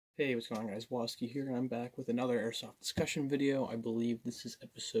Hey, what's going on, guys? Woski here, and I'm back with another Airsoft discussion video. I believe this is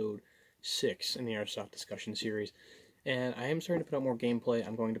episode 6 in the Airsoft discussion series, and I am starting to put out more gameplay.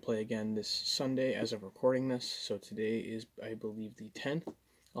 I'm going to play again this Sunday as of recording this, so today is, I believe, the 10th.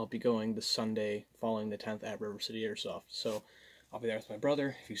 I'll be going the Sunday following the 10th at River City Airsoft, so I'll be there with my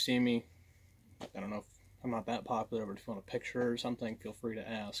brother. If you see me, I don't know if I'm not that popular, but if you want a picture or something, feel free to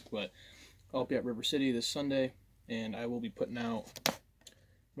ask, but I'll be at River City this Sunday, and I will be putting out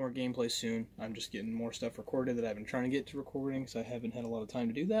more gameplay soon. I'm just getting more stuff recorded that I've been trying to get to recording, so I haven't had a lot of time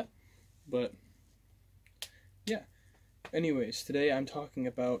to do that. But yeah. Anyways, today I'm talking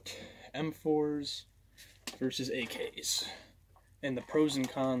about M4s versus AKs and the pros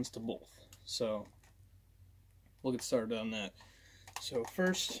and cons to both. So we'll get started on that. So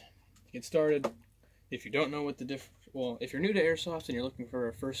first, to get started, if you don't know what the if you're new to Airsoft and you're looking for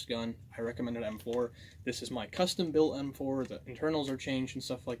a first gun, I recommend an M4. This is my custom built M4. The internals are changed and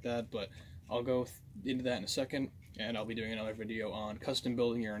stuff like that, but I'll go into that in a second, and I'll be doing another video on custom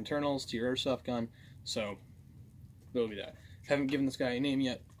building your internals to your Airsoft gun, so there'll be that. Haven't given this guy a name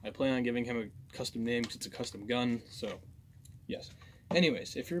yet. I plan on giving him a custom name because it's a custom gun, so yes.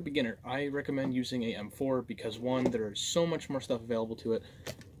 Anyways, if you're a beginner, I recommend using a M4 because, one, there's so much more stuff available to it.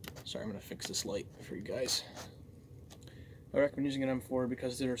 Sorry, I'm going to fix this light for you guys. I recommend using an M4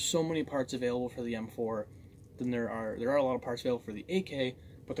 because there are so many parts available for the M4 than there are a lot of parts available for the AK,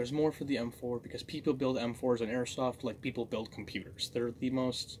 but there's more for the M4 because people build M4s in Airsoft like people build computers. They're the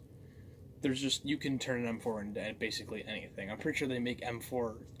most, you can turn an M4 into basically anything. I'm pretty sure they make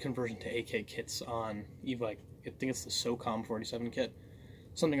M4 conversion to AK kits on I think it's the SOCOM 47 kit,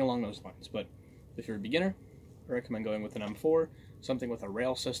 something along those lines. But if you're a beginner, I recommend going with an M4, something with a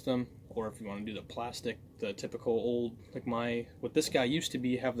rail system, or if you want to do the plastic, the typical old, what this guy used to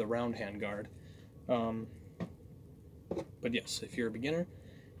be, have the round handguard. But yes, if you're a beginner,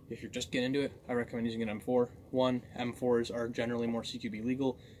 if you're just getting into it, I recommend using an M4. One, M4s are generally more CQB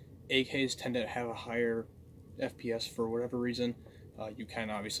legal. AKs tend to have a higher FPS for whatever reason. You can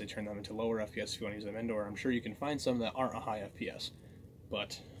obviously turn them into lower FPS if you want to use them indoor. I'm sure you can find some that aren't a high FPS.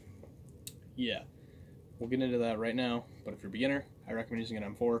 But yeah, we'll get into that right now. But if you're a beginner, I recommend using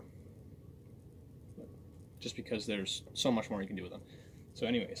an M4. Just because there's so much more you can do with them. So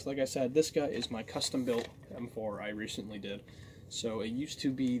anyways, like I said, this guy is my custom built M4 I recently did. So it used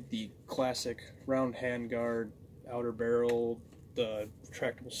to be the classic round handguard, outer barrel, the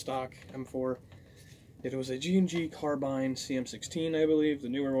retractable stock M4. It was a G&G carbine CM16, I believe, the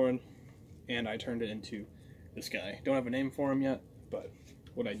newer one, and I turned it into this guy. Don't have a name for him yet, but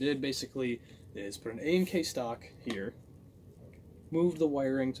what I did basically is put an A&K stock here, move the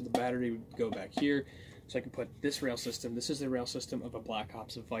wiring so the battery would go back here, so I can put this rail system. This is the rail system of a Black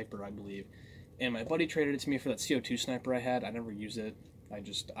Ops Viper, I believe. And my buddy traded it to me for that CO2 sniper I had. I never used it.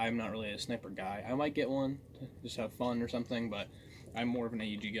 I'm not really a sniper guy. I might get one to just have fun or something, but I'm more of an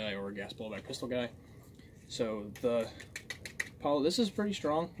AUG guy or a gas blowback pistol guy. So this is pretty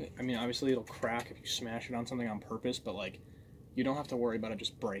strong. I mean, obviously it'll crack if you smash it on something on purpose, but you don't have to worry about it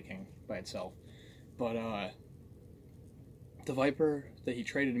just breaking by itself. But the Viper that he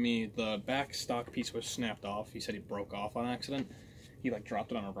traded me, the back stock piece was snapped off. He said he broke off on accident. He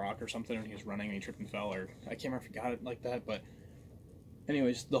dropped it on a rock or something, and he was running and he tripped and fell, or I can't remember if he got it like that, but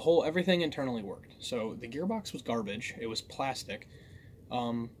anyways, everything internally worked. So the gearbox was garbage. It was plastic,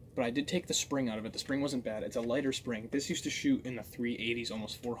 but I did take the spring out of it. The spring wasn't bad. It's a lighter spring. This used to shoot in the 380s,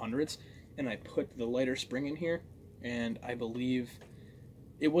 almost 400s, and I put the lighter spring in here, and I believe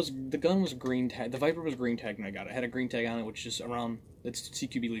the gun was green tag. The Viper was green tagged when I got it. It had a green tag on it, which is around, it's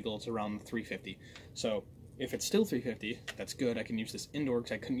CQB legal, it's around 350. So if it's still 350, that's good. I can use this indoor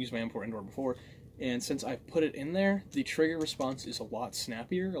because I couldn't use my M4 indoor before. And since I've put it in there, the trigger response is a lot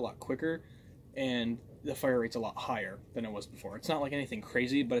snappier, a lot quicker, and the fire rate's a lot higher than it was before. It's not like anything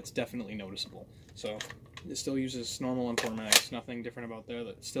crazy, but it's definitely noticeable. So it still uses normal M4 mags, nothing different about there.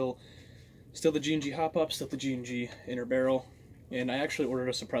 That's still the G&G hop-up, still the G&G inner barrel. And I actually ordered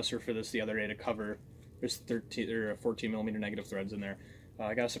a suppressor for this the other day to cover. There's 14mm negative threads in there.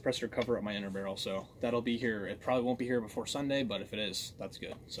 I got a suppressor to cover up my inner barrel, so that'll be here. It probably won't be here before Sunday, but if it is, that's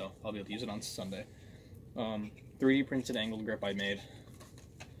good. So I'll be able to use it on Sunday. 3D printed angled grip I made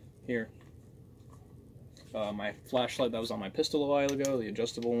here. My flashlight that was on my pistol a while ago, the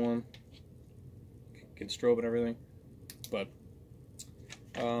adjustable one. Can strobe and everything. But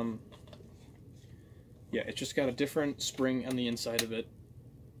yeah, it's just got a different spring on the inside of it.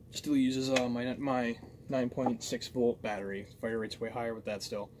 Still uses my 9.6 volt battery. Fire rate's way higher with that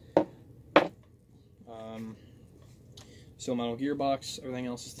still. Still metal gearbox. Everything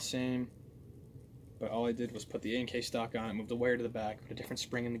else is the same. but all I did was put the A&K stock on it, move the wire to the back, put a different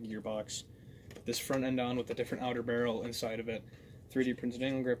spring in the gearbox, put this front end on with a different outer barrel inside of it, 3D printed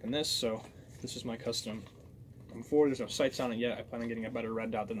angle grip in this, so this is my custom M4. There's no sights on it yet. I plan on getting a better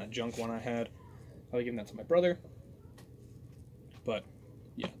red dot than that junk one I had. I'll be giving that to my brother. But,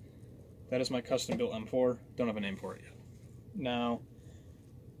 yeah. That is my custom built M4. Don't have a name for it yet. Now,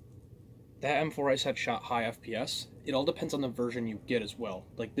 that M4 I said shot high FPS. It all depends on the version you get as well.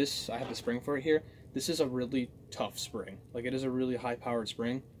 Like this, I have the spring for it here. This is a really tough spring. Like it is a really high powered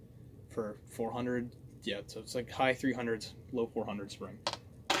spring for 400. Yeah, so it's like high 300s, low 400 spring.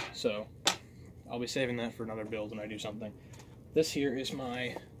 So I'll be saving that for another build when I do something. This here is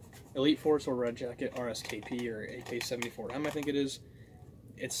my Elite Force or Red Jacket RSKP or AK-74M, I think it is.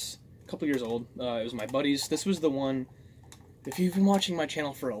 It's a couple years old. It was my buddy's. This was the one, if you've been watching my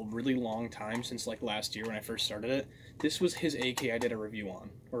channel for a really long time, since like last year when I first started it, this was his AK I did a review on,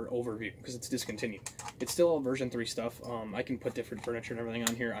 or overview, because it's discontinued. It's still all version 3 stuff. I can put different furniture and everything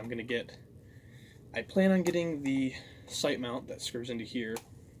on here. I plan on getting the sight mount that screws into here,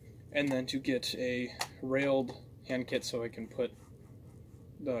 and then to get a railed hand kit so I can put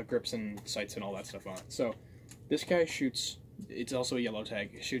the grips and sights and all that stuff on it. So this guy shoots, it's also a yellow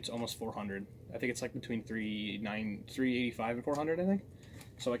tag, it shoots almost 400. I think it's like between 385 and 400, I think.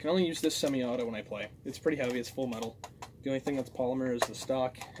 So I can only use this semi-auto when I play. It's pretty heavy, it's full metal. The only thing that's polymer is the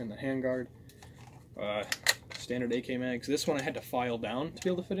stock and the handguard. Standard AK mags. This one I had to file down to be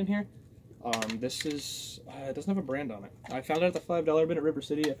able to fit in here. This is, it doesn't have a brand on it. I found it at the $5 bin at River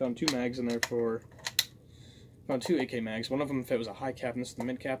City. I found 2 mags in there found 2 AK mags. One of them fit was a high cap and this is the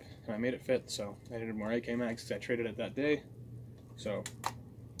mid cap, and I made it fit, so I needed more AK mags because I traded it that day. So,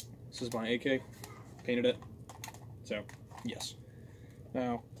 this is my AK. Painted it. So, yes.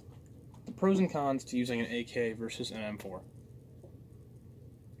 Now, the pros and cons to using an AK versus an M4.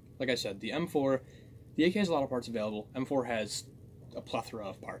 Like I said, the M4, the AK has a lot of parts available. M4 has a plethora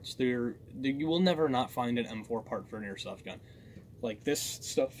of parts. You will never not find an M4 part for an airsoft gun. Like, this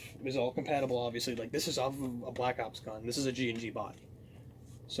stuff is all compatible, obviously. Like, this is off of a Black Ops gun. This is a G&G body.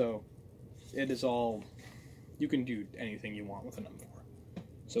 So, it is all, you can do anything you want with an M4.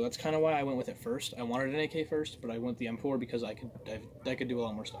 So that's kind of why I went with it first. I wanted an AK first, but I went the M4 because I could do a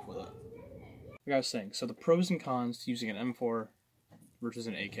lot more stuff with it. Like I was saying, so the pros and cons to using an M4 versus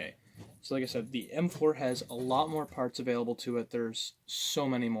an AK. So like I said, the M4 has a lot more parts available to it. There's so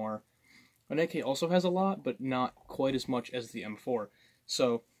many more. An AK also has a lot, but not quite as much as the M4.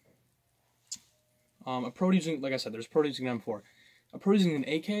 So, a pro using, like I said, there's pro using an M4. A pro using an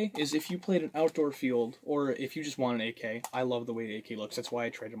AK is if you played an outdoor field, or if you just want an AK. I love the way the AK looks. That's why I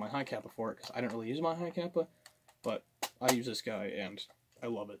traded my high kappa for it, because I don't really use my high kappa, but I use this guy, and I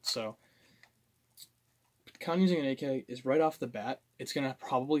love it. So, con using an AK is right off the bat, it's going to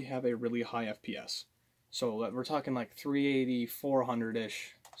probably have a really high FPS. So, we're talking like 380,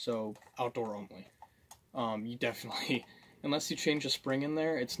 400-ish, so outdoor only. You definitely, unless you change a spring in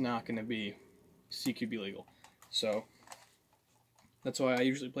there, it's not going to be CQB legal. So, that's why I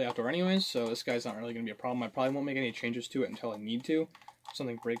usually play outdoor anyways, so this guy's not really going to be a problem. I probably won't make any changes to it until I need to. If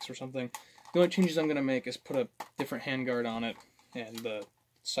something breaks or something. The only changes I'm going to make is put a different handguard on it and the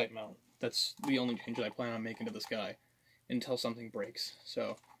sight mount. That's the only changes I plan on making to this guy until something breaks.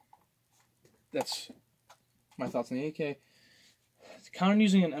 So, that's my thoughts on the AK. The con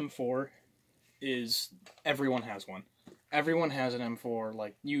using an M4 is everyone has one. Everyone has an M4.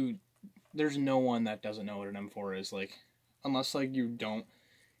 Like, there's no one that doesn't know what an M4 is. Like, unless, like, you don't,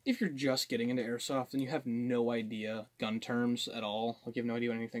 if you're just getting into airsoft and you have no idea gun terms at all, like, you have no idea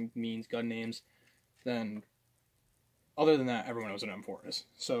what anything means, gun names, then, other than that, everyone knows what an M4 is.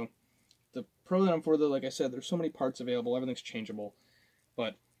 So, the pro of the M4, though, like I said, there's so many parts available, everything's changeable,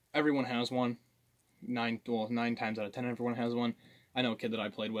 but everyone has one. 9 times out of 10, everyone has one. I know a kid that I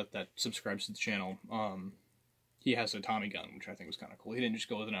played with that subscribes to the channel, he has a Tommy gun, which I think was kind of cool. He didn't just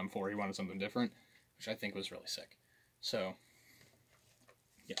go with an M4, he wanted something different, which I think was really sick. So,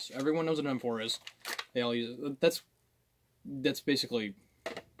 yes, everyone knows what an M4 is. They all use it. That's basically,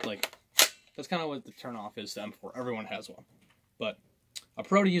 like, that's kind of what the turn-off is to M4. Everyone has one. But a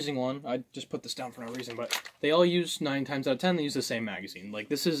pro to using one, I just put this down for no reason, but they all use, 9 times out of 10, they use the same magazine. Like,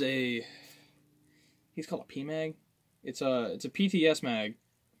 this is a, he's called a P-mag. It's a PTS mag.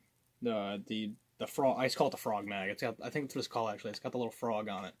 The frog, I call it the frog mag. It's got, I think that's what it's called, actually. It's got the little frog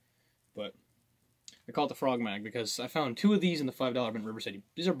on it. But I call it the frog mag because I found 2 of these in the $5 bin at River City.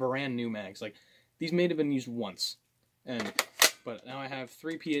 These are brand new mags. Like, these may have been used once. But now I have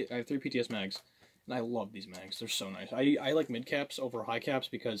 3 PTS mags, and I love these mags. They're so nice. I like mid caps over high caps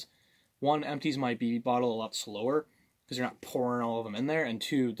because one empties my BB bottle a lot slower, because you're not pouring all of them in there, and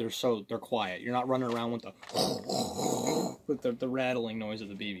 2, they're quiet. You're not running around with the rattling noise of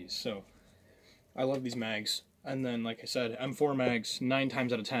the BBs. So I love these mags. And then, like I said, M4 mags, 9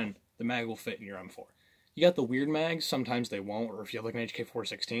 times out of 10, the mag will fit in your M4. You got the weird mags, sometimes they won't, or if you have like an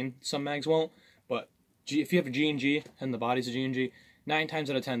HK416, some mags won't, but if you have a G&G and the body's a G&G, 9 times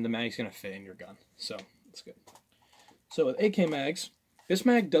out of 10, the mag's going to fit in your gun. So, that's good. So, with AK mags, this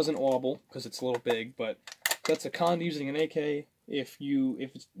mag doesn't wobble, because it's a little big, but that's a con to using an AK. If you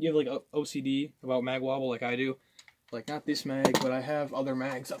have like OCD about mag wobble like I do, like not this mag, but I have other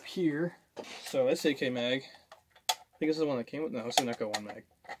mags up here. So, this AK mag, I think this is the one that came with, no, it's an Echo 1 mag,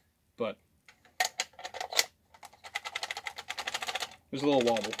 but there's a little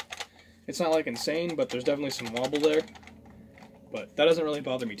wobble. It's not like insane, but there's definitely some wobble there. But that doesn't really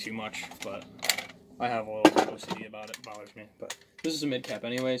bother me too much, but I have a little OCD about it. It bothers me. But this is a mid cap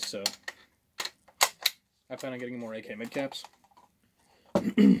anyway, so I plan on getting more AK mid caps.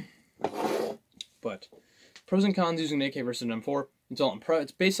 But pros and cons using an AK versus an M4.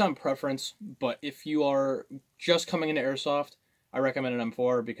 It's based on preference, but if you are just coming into Airsoft, I recommend an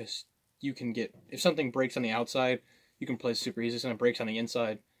M4 because you can get, if something breaks on the outside, you can replace super easy. If something breaks on the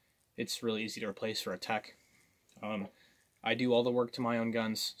inside, it's really easy to replace for a tech. I do all the work to my own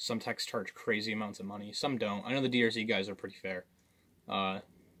guns. Some techs charge crazy amounts of money. Some don't. I know the DRZ guys are pretty fair. But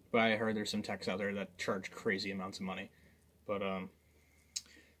I heard there's some techs out there that charge crazy amounts of money. But you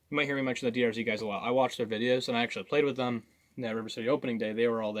might hear me mention the DRZ guys a lot. I watched their videos, and I actually played with them in that River City opening day. They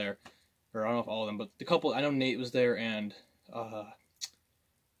were all there. Or I don't know if all of them, but the couple, I know Nate was there, and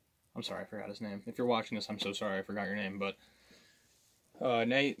I'm sorry, I forgot his name. If you're watching this, I'm so sorry I forgot your name, but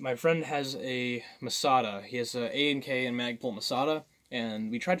Nate, my friend has a Masada. He has a A&K and Magpul Masada, and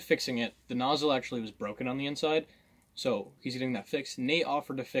we tried fixing it. The nozzle actually was broken on the inside, so he's getting that fixed. Nate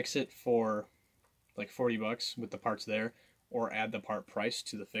offered to fix it for like 40 bucks with the parts there, or add the part price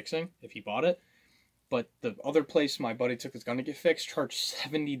to the fixing if he bought it. But the other place my buddy took that's gonna get fixed charged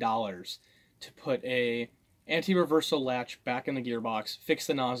 $70 to put a anti-reversal latch back in the gearbox, fix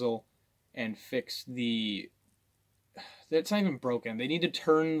the nozzle, and fix the... It's not even broken. They need to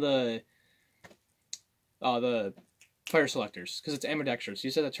turn the fire selectors, because it's ambidextrous. He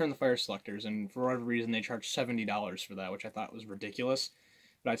said to turn the fire selectors, and for whatever reason, they charged $70 for that, which I thought was ridiculous.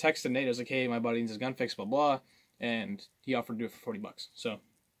 But I texted Nate, I was like, hey, my buddy needs his gun fixed, blah, blah, and he offered to do it for 40 bucks. So,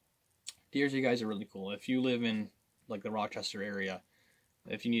 DRZ guys are really cool. If you live in, like, the Rochester area,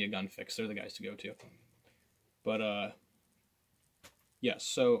 if you need a gun fix, they're the guys to go to. But, yes,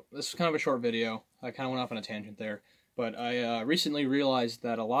 so this is kind of a short video. I kind of went off on a tangent there. But I recently realized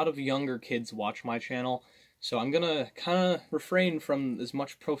that a lot of younger kids watch my channel, so I'm going to kind of refrain from as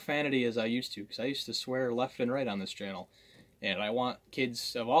much profanity as I used to, because I used to swear left and right on this channel. And I want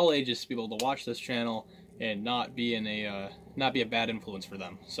kids of all ages to be able to watch this channel and not be a bad influence for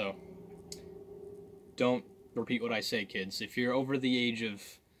them. So don't repeat what I say, kids. If you're over the age of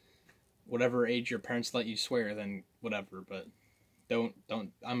whatever age your parents let you swear, then whatever, but don't,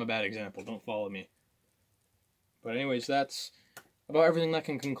 I'm a bad example. Don't follow me. But anyways, that's about everything that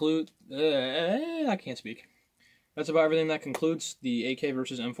can conclude, I can't speak. That's about everything that concludes the AK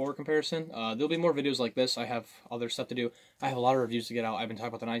versus M4 comparison. There'll be more videos like this. I have other stuff to do. I have a lot of reviews to get out. I've been talking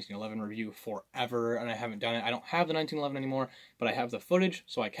about the 1911 review forever, and I haven't done it. I don't have the 1911 anymore, but I have the footage,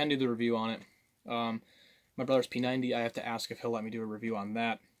 so I can do the review on it. My brother's P90, I have to ask if he'll let me do a review on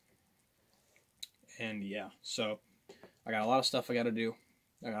that. And yeah, so I got a lot of stuff I got to do.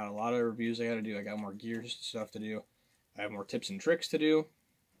 I got a lot of reviews I got to do. I got more gear stuff to do. I have more tips and tricks to do.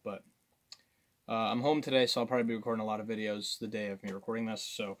 But I'm home today, so I'll probably be recording a lot of videos the day of me recording this.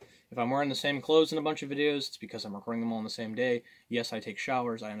 So if I'm wearing the same clothes in a bunch of videos, it's because I'm recording them all on the same day. Yes, I take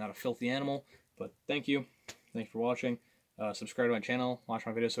showers. I am not a filthy animal. But thank you. Thanks for watching. Subscribe to my channel. Watch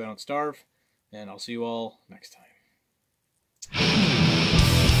my videos so I don't starve. And I'll see you all next time.